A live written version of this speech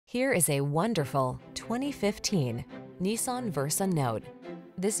Here is a wonderful 2015 Nissan Versa Note.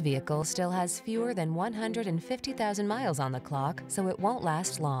 This vehicle still has fewer than 150,000 miles on the clock, so it won't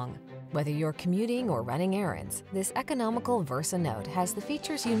last long. Whether you're commuting or running errands, this economical Versa Note has the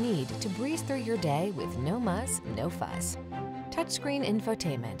features you need to breeze through your day with no muss, no fuss. Touchscreen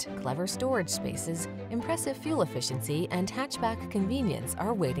infotainment, clever storage spaces, impressive fuel efficiency, and hatchback convenience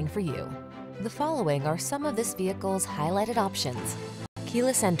are waiting for you. The following are some of this vehicle's highlighted options: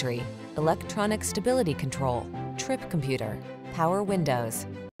 keyless entry, electronic stability control, trip computer, power windows,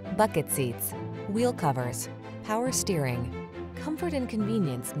 bucket seats, wheel covers, power steering. Comfort and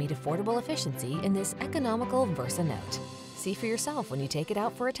convenience meet affordable efficiency in this economical Versa Note. See for yourself when you take it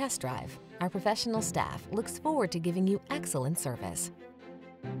out for a test drive. Our professional staff looks forward to giving you excellent service.